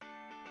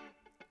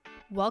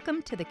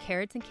Welcome to the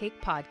Carrots and Cake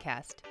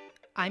podcast.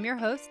 I'm your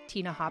host,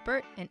 Tina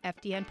Hoppert, an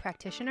FDN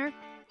practitioner,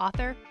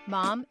 author,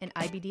 mom, and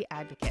IBD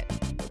advocate.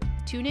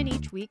 Tune in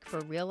each week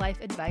for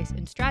real-life advice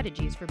and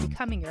strategies for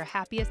becoming your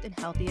happiest and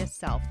healthiest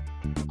self,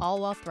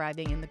 all while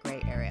thriving in the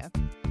gray area.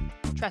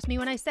 Trust me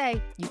when I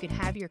say you can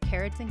have your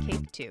carrots and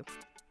cake too.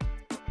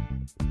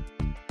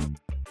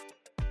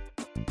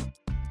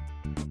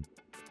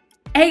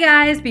 Hey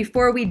guys,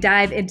 before we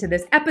dive into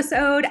this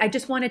episode, I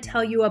just want to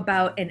tell you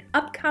about an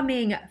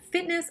upcoming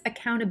fitness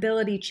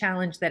accountability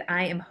challenge that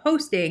I am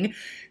hosting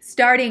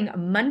starting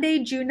Monday,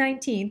 June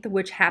 19th,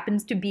 which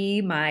happens to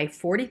be my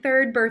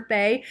 43rd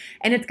birthday,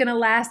 and it's going to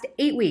last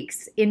 8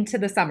 weeks into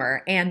the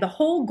summer. And the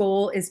whole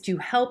goal is to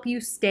help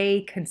you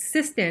stay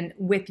consistent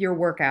with your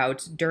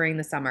workouts during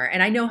the summer.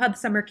 And I know how the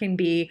summer can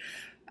be.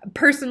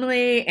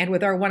 Personally, and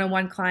with our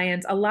one-on-one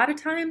clients, a lot of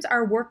times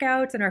our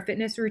workouts and our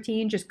fitness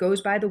routine just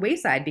goes by the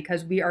wayside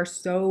because we are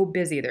so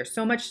busy. There's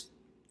so much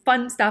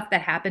fun stuff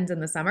that happens in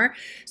the summer.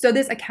 So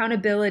this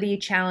accountability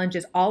challenge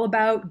is all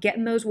about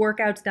getting those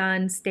workouts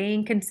done,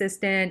 staying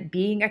consistent,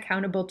 being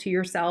accountable to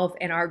yourself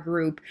and our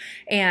group.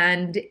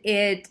 And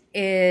it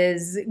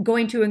is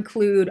going to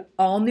include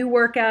all new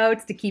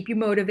workouts to keep you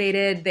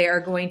motivated. They are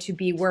going to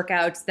be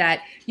workouts that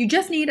you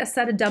just need a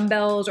set of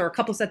dumbbells or a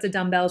couple sets of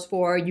dumbbells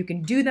for. You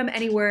can do them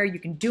anywhere. You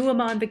can do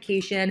them on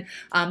vacation.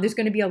 There's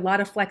going to be a lot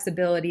of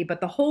flexibility,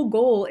 but the whole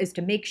goal is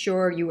to make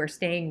sure you are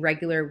staying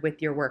regular with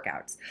your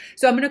workouts.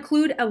 So I'm going to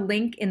include a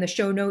link in the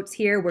show notes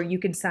here where you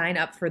can sign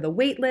up for the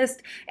wait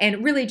list.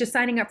 And really just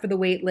signing up for the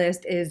wait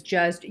list is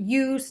just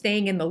you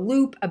staying in the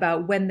loop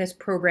about when this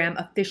program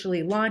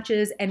officially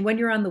launches. And when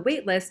you're on the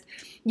wait list,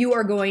 you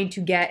are going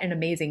to get an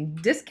amazing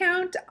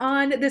discount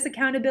on this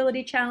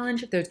accountability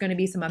challenge. There's going to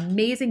be some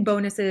amazing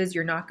bonuses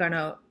you're not going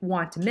to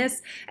want to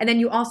miss. And then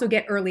you also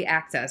get early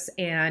access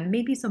and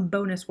maybe some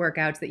bonus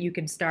workouts that you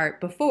can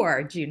start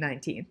before June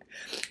 19th.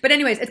 But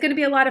anyways, it's going to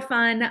be a lot of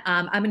fun.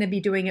 I'm going to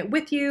be doing it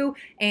with you.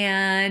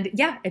 And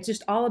yeah, it's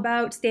just all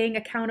about staying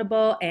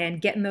accountable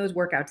and getting those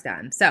workouts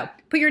done. So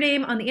put your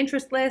name on the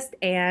interest list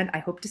and I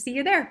hope to see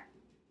you there.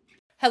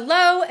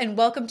 Hello and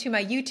welcome to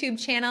my YouTube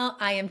channel.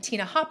 I am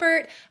Tina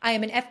Hoppert. I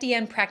am an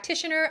FDN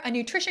practitioner, a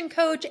nutrition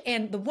coach,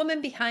 and the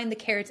woman behind the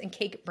Carrots and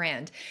Cake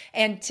brand.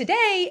 And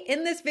today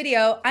in this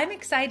video, I'm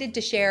excited to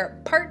share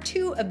part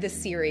 2 of this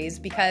series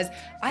because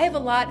I have a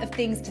lot of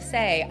things to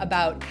say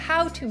about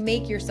how to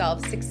make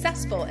yourself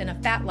successful in a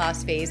fat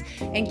loss phase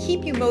and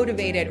keep you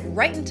motivated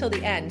right until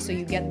the end so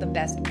you get the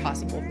best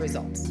possible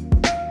results.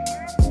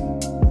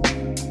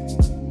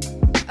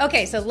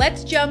 Okay, so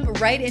let's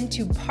jump right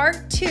into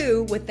part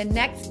 2 with the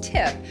next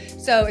tip.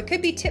 So it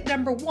could be tip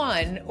number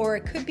 1 or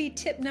it could be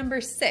tip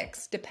number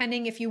 6,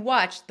 depending if you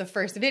watched the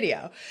first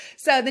video.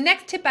 So the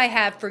next tip I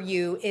have for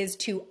you is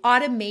to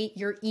automate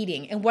your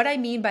eating. And what I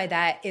mean by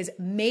that is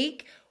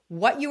make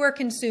what you are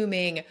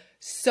consuming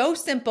so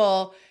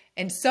simple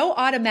and so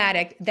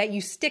automatic that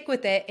you stick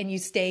with it and you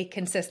stay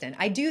consistent.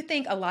 I do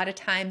think a lot of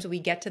times we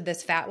get to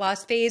this fat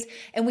loss phase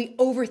and we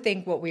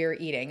overthink what we are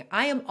eating.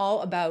 I am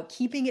all about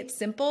keeping it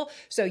simple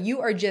so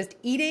you are just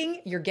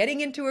eating, you're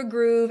getting into a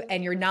groove,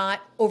 and you're not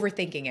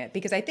overthinking it.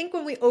 Because I think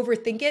when we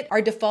overthink it,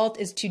 our default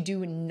is to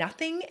do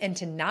nothing and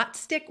to not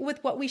stick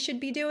with what we should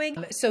be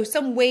doing. So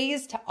some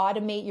ways to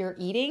automate your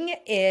eating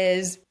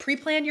is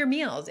pre-plan your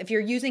meals. If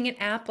you're using an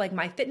app like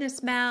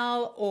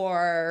MyFitnessPal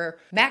or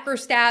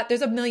MacroStat,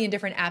 there's a million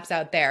different apps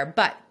out there,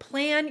 but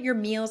plan your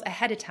meals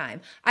ahead of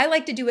time. I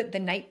like to do it the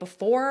night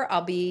before.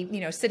 I'll be,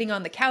 sitting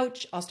on the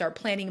couch. I'll start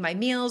planning my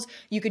meals.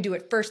 You could do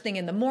it first thing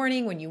in the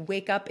morning when you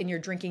wake up and you're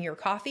drinking your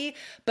coffee,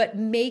 but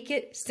make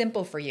it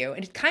simple for you.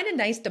 And it's kind of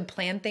nice to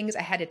plan things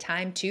ahead of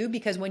time too,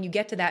 because when you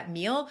get to that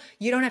meal,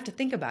 you don't have to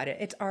think about it.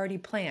 It's already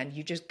planned.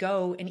 You just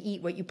go and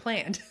eat what you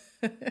planned.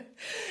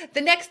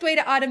 The next way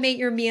to automate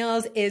your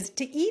meals is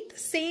to eat the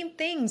same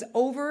things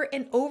over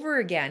and over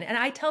again. And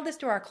I tell this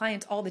to our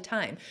clients all the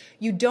time.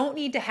 You don't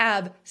need to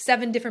have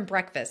 7 different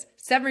breakfasts,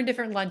 7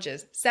 different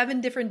lunches,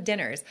 7 different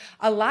dinners.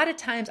 A lot of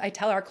times I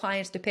tell our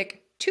clients to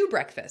pick 2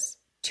 breakfasts,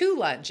 2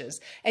 lunches,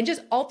 and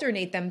just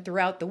alternate them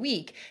throughout the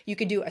week. You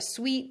could do a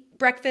sweet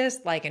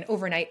breakfast, like an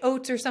overnight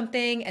oats or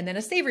something, and then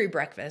a savory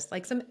breakfast,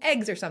 like some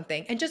eggs or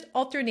something, and just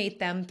alternate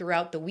them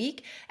throughout the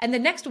week. And the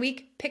next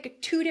week,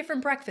 pick 2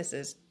 different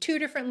breakfasts, 2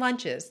 different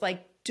lunches.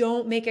 Like,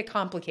 don't make it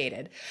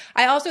complicated.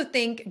 I also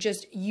think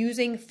just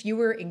using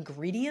fewer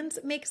ingredients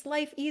makes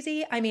life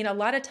easy. I mean, a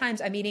lot of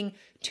times I'm eating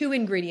 2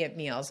 ingredient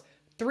meals,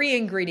 3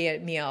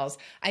 ingredient meals.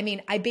 I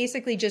mean, I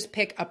basically just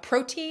pick a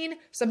protein,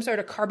 some sort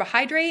of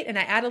carbohydrate, and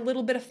I add a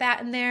little bit of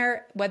fat in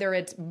there, whether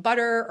it's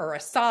butter or a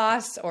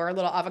sauce or a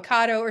little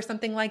avocado or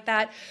something like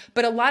that.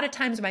 But a lot of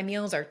times my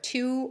meals are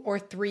 2 or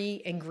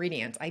 3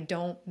 ingredients. I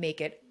don't make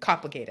it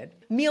complicated.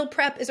 Meal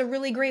prep is a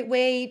really great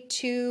way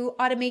to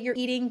automate your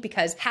eating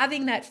because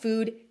having that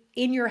food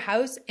in your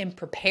house and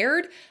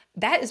prepared,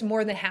 that is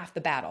more than half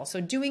the battle.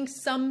 So doing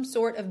some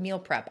sort of meal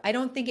prep. I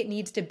don't think it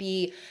needs to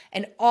be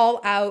an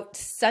all-out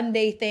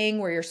Sunday thing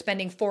where you're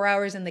spending 4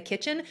 hours in the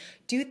kitchen.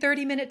 Do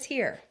 30 minutes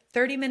here,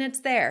 30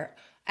 minutes there.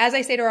 As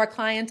I say to our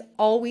clients,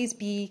 always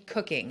be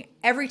cooking.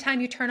 every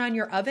time you turn on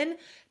your oven,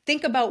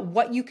 think about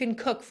what you can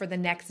cook for the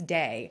next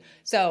day.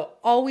 So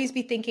always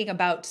be thinking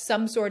about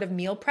some sort of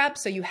meal prep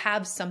so you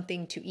have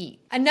something to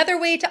eat. Another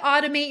way to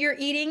automate your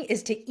eating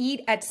is to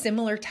eat at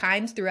similar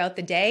times throughout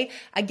the day.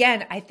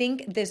 Again, I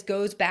think this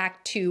goes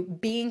back to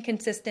being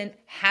consistent,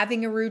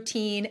 having a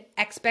routine,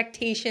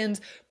 expectations,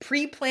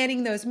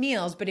 pre-planning those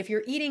meals. But if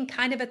you're eating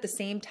kind of at the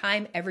same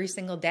time every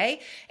single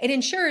day, it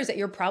ensures that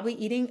you're probably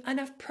eating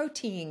enough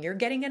protein, you're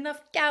getting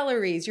enough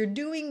calories, you're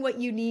doing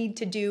what you need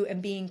to do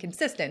and being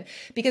consistent.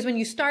 Because when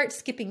you start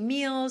skipping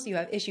meals, you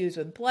have issues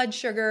with blood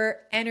sugar,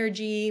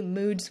 energy,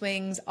 mood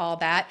swings, all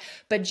that.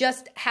 But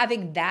just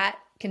having that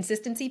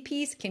consistency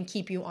piece can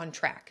keep you on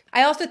track.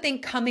 I also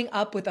think coming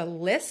up with a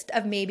list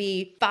of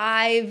maybe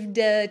 5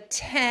 to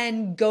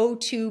 10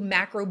 go-to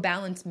macro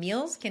balanced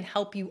meals can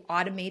help you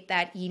automate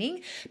that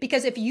eating.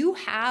 Because if you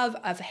have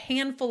a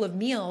handful of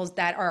meals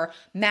that are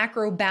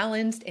macro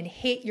balanced and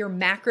hit your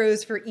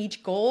macros for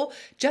each goal,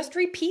 just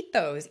repeat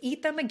those,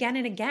 eat them again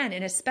and again.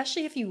 And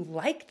especially if you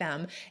like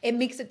them, it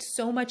makes it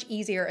so much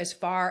easier as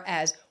far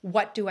as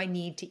what do I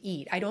need to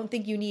eat. I don't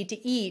think you need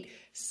to eat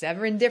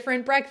 7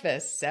 different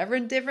breakfasts,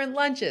 7 different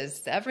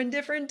lunches, 7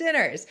 different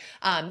dinners.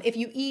 If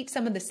you eat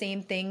some of the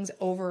same things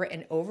over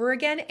and over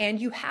again,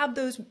 and you have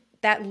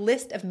that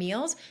list of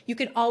meals, you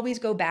can always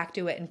go back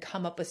to it and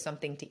come up with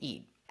something to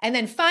eat. And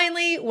then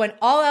finally, when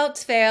all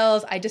else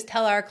fails, I just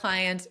tell our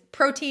clients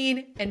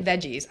protein and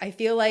veggies. I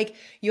feel like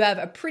you have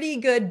a pretty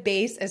good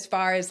base as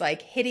far as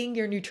like hitting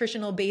your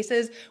nutritional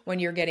bases when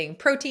you're getting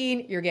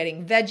protein, you're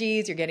getting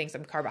veggies, you're getting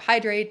some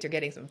carbohydrates, you're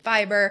getting some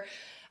fiber.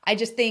 I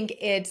just think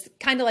it's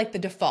kind of like the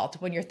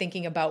default when you're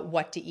thinking about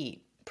what to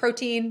eat.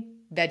 Protein,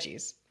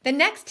 veggies. The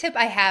next tip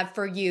I have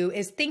for you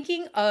is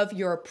thinking of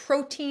your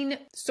protein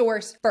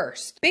source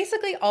first.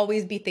 Basically,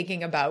 always be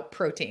thinking about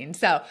protein.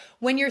 So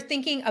when you're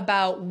thinking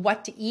about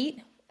what to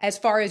eat, as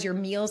far as your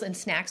meals and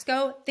snacks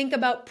go, think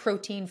about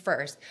protein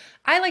first.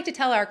 I like to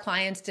tell our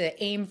clients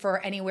to aim for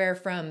anywhere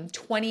from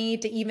 20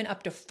 to even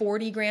up to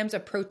 40 grams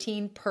of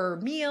protein per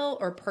meal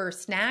or per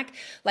snack,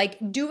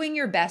 like doing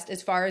your best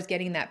as far as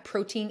getting that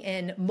protein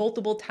in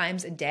multiple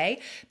times a day.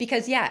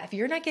 Because yeah, if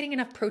you're not getting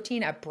enough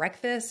protein at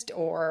breakfast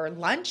or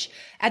lunch,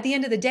 at the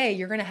end of the day,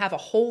 you're gonna have a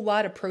whole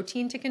lot of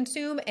protein to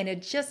consume and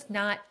it's just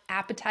not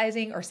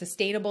appetizing or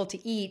sustainable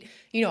to eat,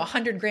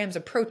 100 grams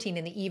of protein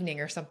in the evening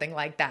or something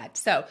like that.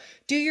 So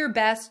do your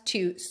best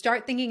to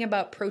start thinking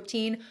about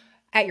protein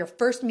at your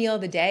first meal of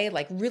the day,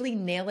 like really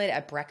nail it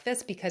at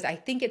breakfast because I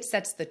think it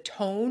sets the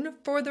tone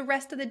for the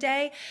rest of the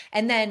day.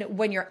 And then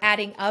when you're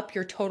adding up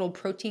your total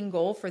protein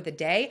goal for the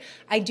day,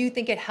 I do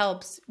think it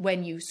helps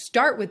when you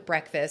start with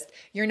breakfast,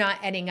 you're not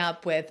ending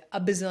up with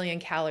a bazillion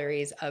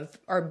calories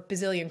or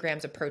bazillion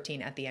grams of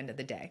protein at the end of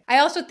the day. I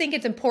also think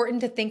it's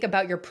important to think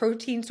about your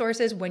protein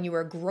sources when you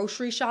are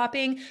grocery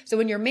shopping. So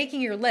when you're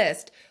making your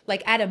list,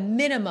 like at a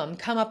minimum,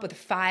 come up with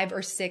 5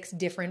 or 6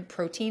 different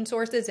protein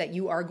sources that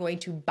you are going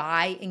to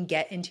buy and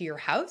get into your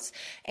house.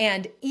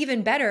 And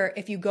even better,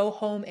 if you go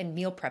home and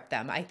meal prep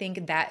them. I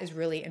think that is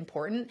really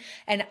important.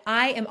 And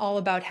I am all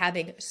about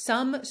having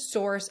some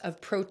source of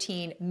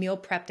protein meal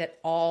prepped at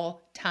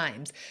all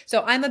times.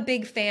 So I'm a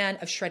big fan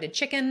of shredded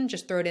chicken,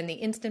 just throw it in the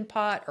Instant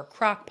Pot or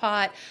crock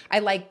pot. I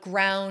like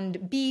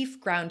ground beef,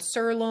 ground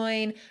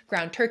sirloin,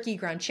 ground turkey,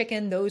 ground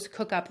chicken. Those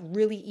cook up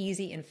really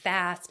easy and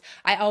fast.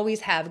 I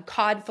always have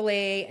cod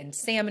fillet and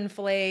salmon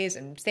fillets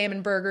and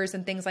salmon burgers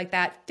and things like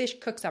that. Fish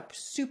cooks up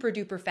super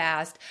duper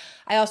fast.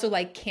 I also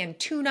like canned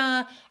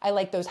tuna. I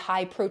like those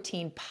high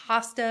protein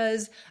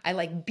pastas. I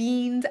like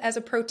beans as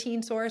a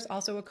protein source,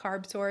 also a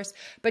carb source,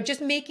 but just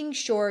making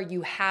sure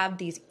you have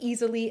these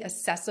easily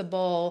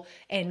accessible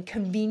and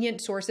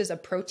convenient sources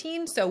of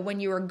protein. So when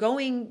you are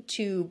going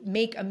to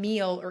make a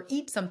meal or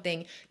eat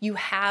something, you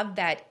have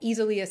that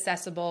easily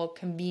accessible,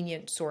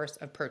 convenient source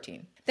of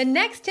protein. The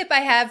next tip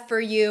I have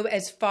for you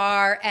as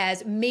far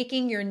as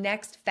making your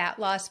next fat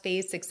loss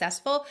phase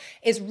successful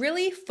is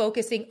really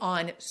focusing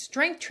on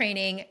strength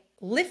training,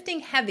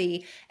 lifting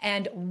heavy,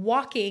 and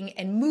walking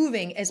and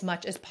moving as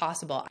much as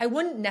possible. I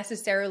wouldn't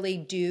necessarily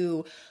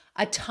do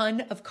a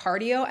ton of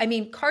cardio. I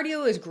mean,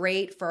 cardio is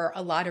great for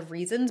a lot of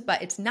reasons,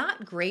 but it's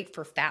not great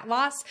for fat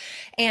loss.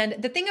 And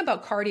the thing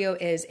about cardio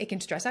is it can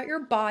stress out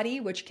your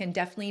body, which can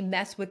definitely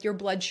mess with your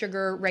blood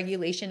sugar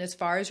regulation as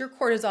far as your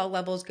cortisol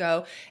levels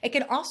go. It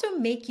can also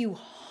make you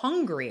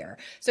hungrier.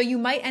 So you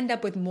might end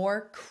up with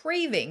more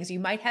cravings. You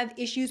might have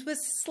issues with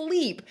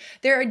sleep.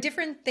 There are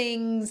different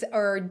things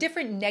or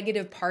different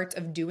negative parts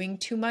of doing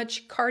too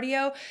much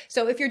cardio.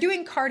 So if you're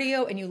doing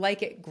cardio and you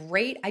like it,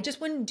 great. I just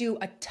wouldn't do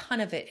a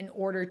ton of it in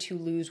order to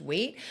lose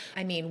weight.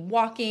 I mean,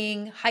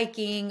 walking,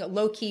 hiking,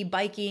 low-key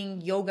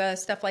biking, yoga,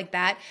 stuff like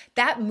that.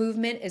 That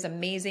movement is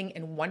amazing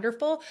and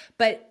wonderful,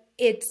 but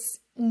it's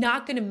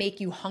not going to make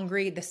you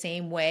hungry the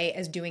same way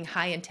as doing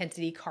high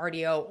intensity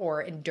cardio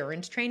or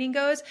endurance training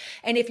goes.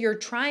 And if you're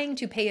trying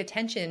to pay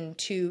attention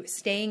to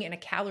staying in a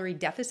calorie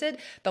deficit,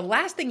 the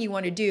last thing you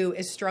want to do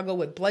is struggle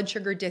with blood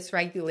sugar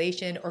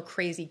dysregulation or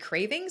crazy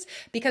cravings,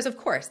 because of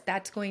course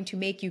that's going to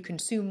make you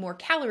consume more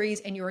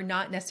calories and you're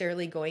not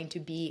necessarily going to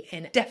be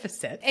in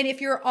deficit. And if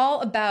you're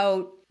all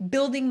about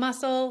building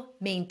muscle,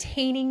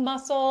 maintaining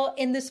muscle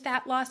in this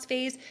fat loss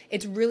phase,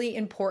 it's really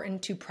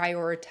important to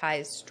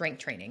prioritize strength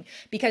training.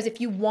 Because if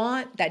you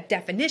want that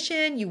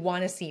definition, you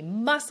want to see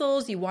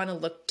muscles, you want to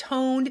look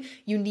toned,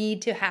 you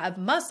need to have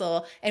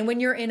muscle. And when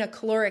you're in a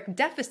caloric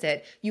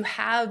deficit, you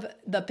have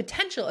the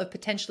potential of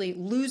potentially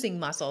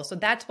losing muscle. So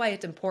that's why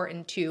it's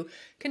important to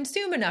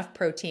consume enough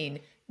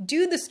protein,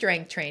 do the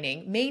strength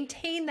training,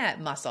 maintain that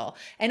muscle.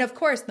 And of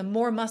course, the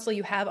more muscle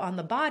you have on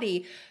the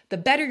body, the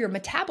better your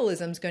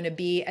metabolism is going to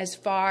be as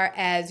far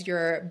as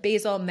your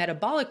basal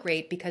metabolic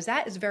rate, because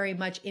that is very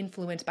much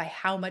influenced by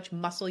how much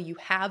muscle you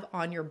have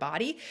on your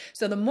body.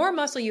 So the more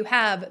muscle you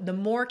have, the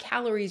more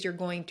calories you're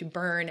going to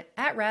burn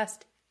at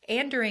rest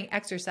and during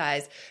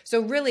exercise. So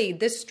really,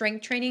 this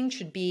strength training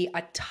should be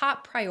a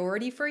top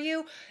priority for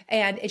you,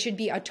 and it should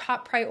be a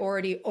top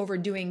priority over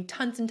doing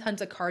tons and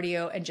tons of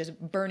cardio and just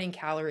burning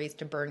calories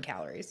to burn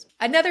calories.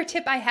 Another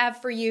tip I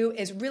have for you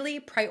is really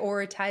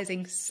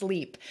prioritizing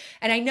sleep.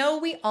 And I know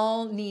we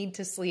all need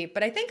to sleep,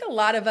 but I think a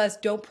lot of us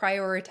don't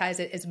prioritize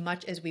it as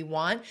much as we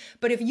want.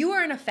 But if you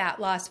are in a fat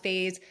loss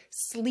phase,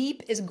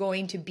 sleep is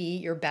going to be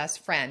your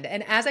best friend.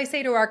 And as I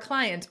say to our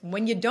clients,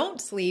 when you don't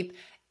sleep,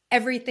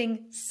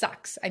 everything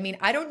sucks. I mean,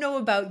 I don't know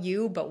about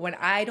you, but when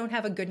I don't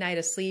have a good night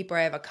of sleep, or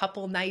I have a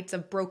couple nights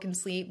of broken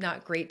sleep,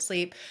 not great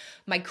sleep,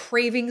 my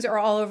cravings are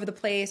all over the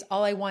place.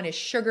 All I want is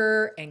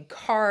sugar and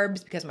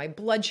carbs because my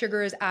blood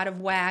sugar is out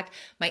of whack.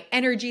 My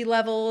energy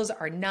levels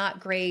are not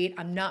great.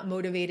 I'm not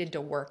motivated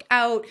to work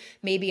out.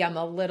 Maybe I'm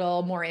a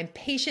little more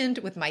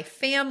impatient with my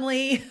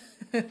family.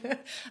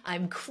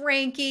 I'm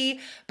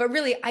cranky, but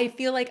really I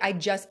feel like I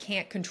just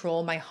can't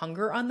control my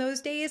hunger on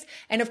those days.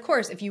 And of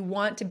course, if you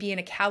want to be in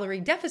a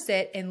calorie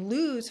deficit and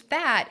lose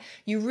fat,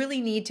 you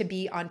really need to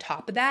be on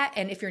top of that.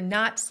 And if you're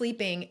not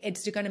sleeping,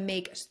 it's going to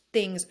make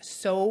things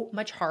so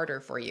much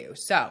harder for you.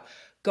 So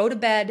go to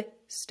bed,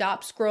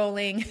 stop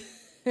scrolling,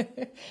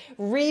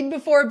 read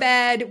before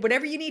bed,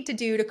 whatever you need to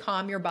do to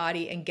calm your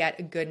body and get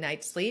a good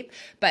night's sleep.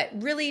 But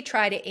really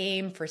try to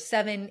aim for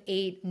 7,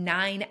 8,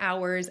 9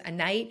 hours a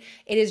night.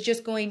 It is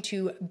just going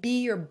to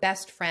be your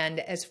best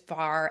friend as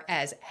far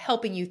as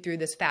helping you through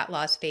this fat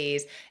loss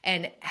phase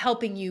and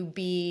helping you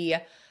be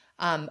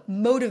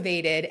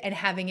motivated and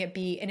having it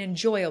be an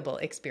enjoyable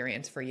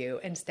experience for you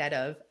instead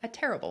of a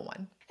terrible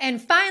one. And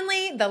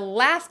finally, the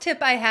last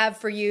tip I have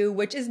for you,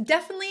 which is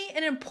definitely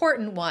an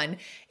important one,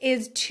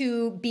 is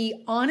to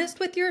be honest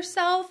with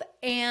yourself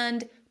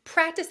and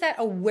practice that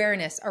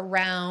awareness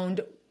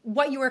around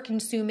what you are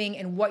consuming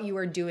and what you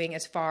are doing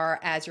as far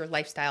as your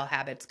lifestyle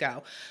habits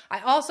go. I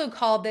also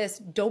call this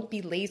don't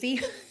be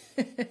lazy.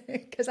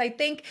 Because I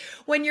think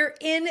when you're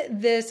in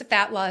this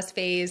fat loss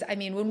phase, I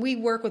mean, when we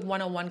work with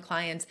one-on-one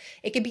clients,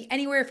 it can be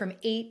anywhere from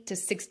 8 to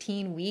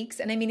 16 weeks.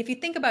 And I mean, if you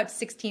think about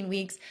 16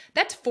 weeks,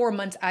 that's 4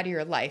 months out of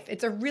your life.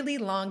 It's a really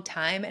long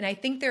time. And I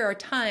think there are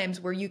times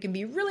where you can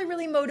be really,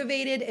 really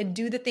motivated and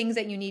do the things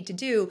that you need to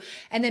do,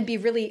 and then be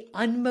really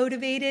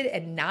unmotivated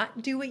and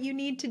not do what you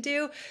need to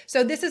do.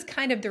 So this is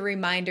kind of the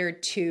reminder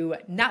to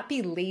not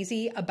be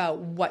lazy about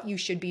what you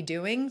should be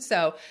doing.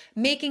 So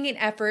making an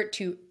effort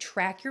to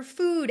track your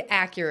food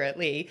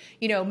accurately,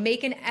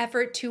 make an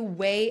effort to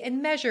weigh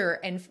and measure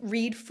and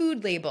read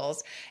food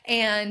labels,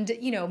 and,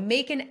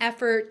 make an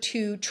effort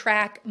to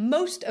track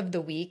most of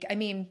the week. I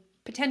mean,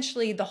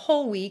 potentially the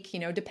whole week,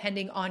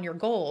 depending on your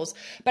goals.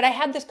 But I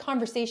had this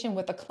conversation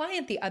with a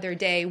client the other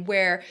day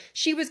where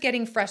she was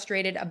getting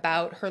frustrated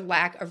about her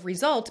lack of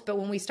results. But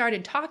when we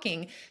started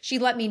talking, she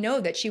let me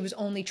know that she was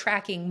only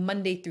tracking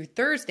Monday through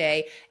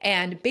Thursday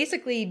and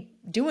basically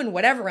doing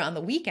whatever on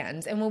the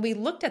weekends. And when we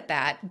looked at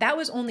that, that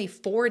was only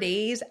 4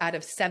 days out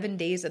of 7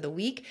 days of the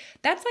week.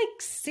 That's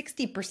like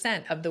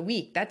 60% of the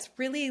week. That's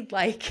really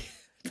like...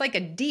 It's like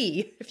a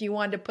D if you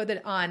wanted to put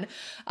it on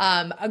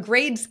a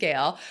grade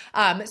scale.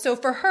 So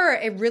for her,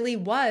 it really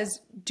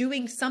was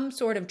doing some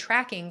sort of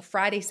tracking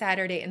Friday,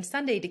 Saturday, and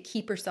Sunday to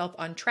keep herself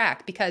on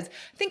track, because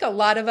I think a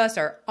lot of us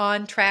are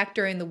on track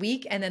during the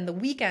week, and then the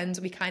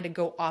weekends we kind of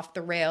go off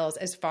the rails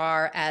as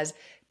far as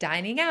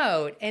dining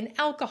out and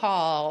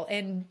alcohol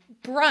and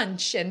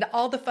brunch and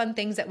all the fun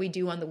things that we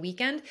do on the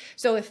weekend.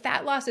 So if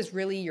fat loss is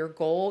really your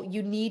goal,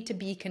 you need to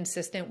be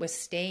consistent with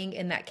staying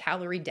in that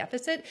calorie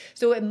deficit.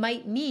 So it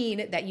might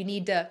mean that you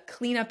need to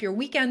clean up your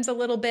weekends a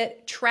little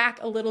bit, track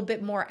a little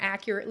bit more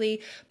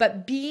accurately,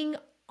 but being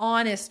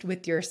honest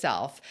with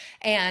yourself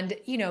and,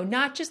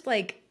 not just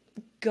like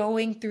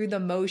going through the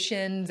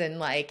motions and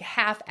like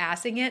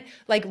half-assing it,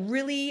 like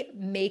really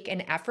make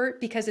an effort,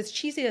 because as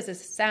cheesy as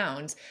this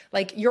sounds,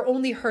 like you're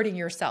only hurting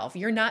yourself.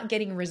 You're not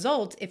getting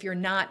results if you're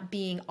not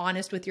being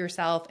honest with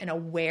yourself and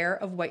aware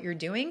of what you're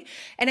doing.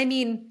 And I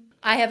mean,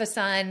 I have a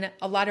son,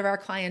 a lot of our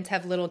clients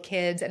have little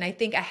kids, and I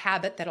think a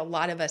habit that a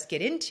lot of us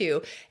get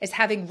into is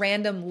having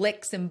random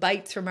licks and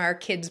bites from our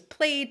kids'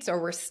 plates,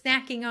 or we're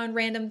snacking on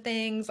random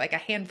things like a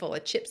handful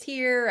of chips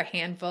here, a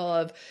handful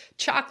of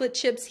chocolate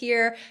chips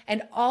here,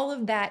 and all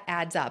of that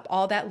adds up.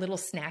 All that little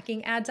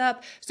snacking adds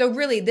up. So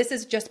really, this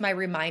is just my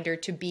reminder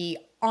to be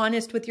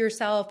honest with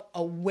yourself,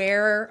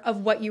 aware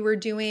of what you were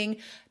doing,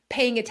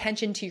 paying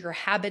attention to your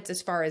habits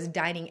as far as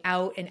dining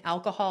out and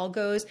alcohol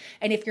goes.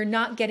 And if you're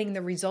not getting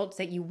the results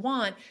that you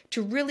want,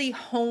 to really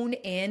hone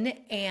in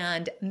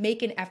and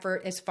make an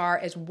effort as far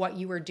as what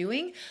you are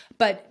doing.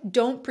 But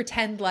don't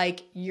pretend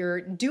like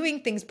you're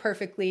doing things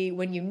perfectly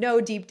when you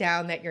know deep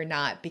down that you're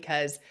not,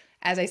 because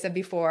as I said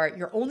before,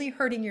 you're only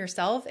hurting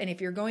yourself. And if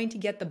you're going to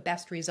get the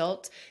best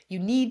results, you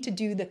need to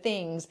do the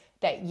things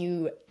that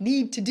you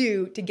need to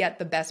do to get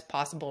the best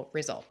possible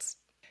results.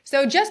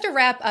 So just to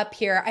wrap up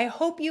here, I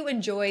hope you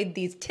enjoyed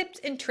these tips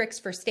and tricks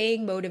for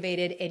staying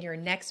motivated in your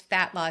next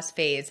fat loss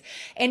phase.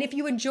 And if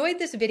you enjoyed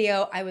this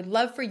video, I would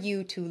love for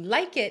you to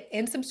like it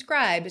and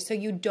subscribe so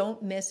you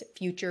don't miss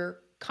future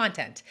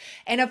content.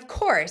 And of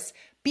course,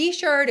 be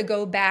sure to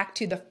go back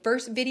to the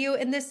first video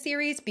in this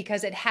series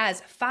because it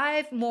has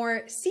 5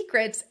 more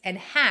secrets and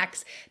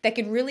hacks that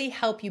can really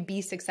help you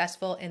be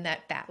successful in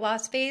that fat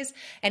loss phase.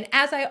 And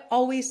as I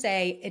always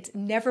say, it's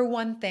never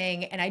one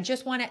thing. And I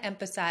just want to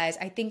emphasize,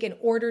 I think in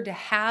order to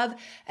have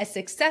a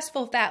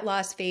successful fat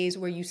loss phase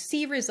where you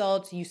see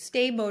results, you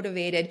stay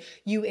motivated,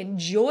 you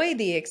enjoy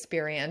the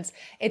experience,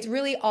 it's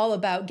really all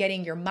about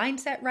getting your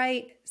mindset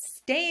right,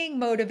 staying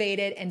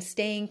motivated, and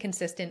staying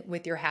consistent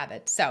with your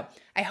habits. So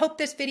I hope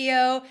this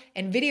video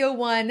and video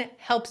 1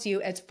 helps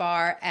you as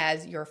far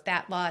as your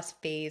fat loss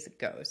phase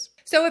goes.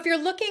 So if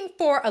you're looking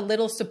for a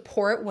little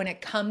support when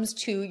it comes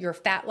to your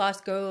fat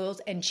loss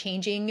goals and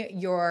changing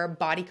your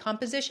body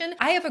composition,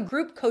 I have a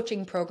group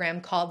coaching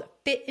program called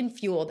Fit and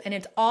Fueled, and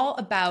it's all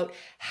about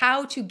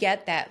how to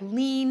get that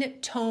lean,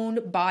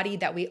 toned body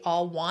that we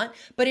all want,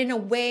 but in a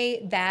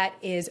way that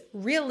is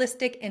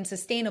realistic and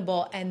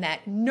sustainable and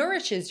that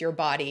nourishes your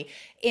body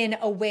in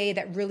a way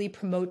that really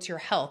promotes your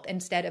health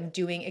instead of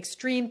doing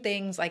extreme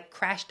things like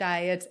crash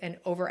diets and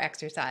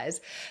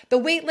over-exercise. The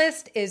wait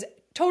list is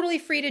totally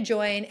free to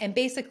join, and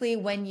basically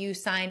when you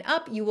sign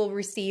up, you will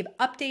receive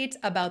updates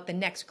about the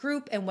next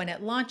group, and when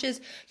it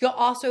launches, you'll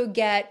also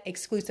get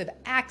exclusive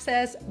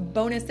access,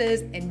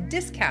 bonuses, and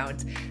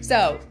discounts.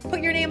 So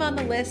put your name on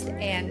the list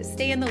and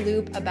stay in the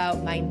loop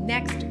about my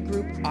next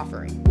group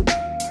offering.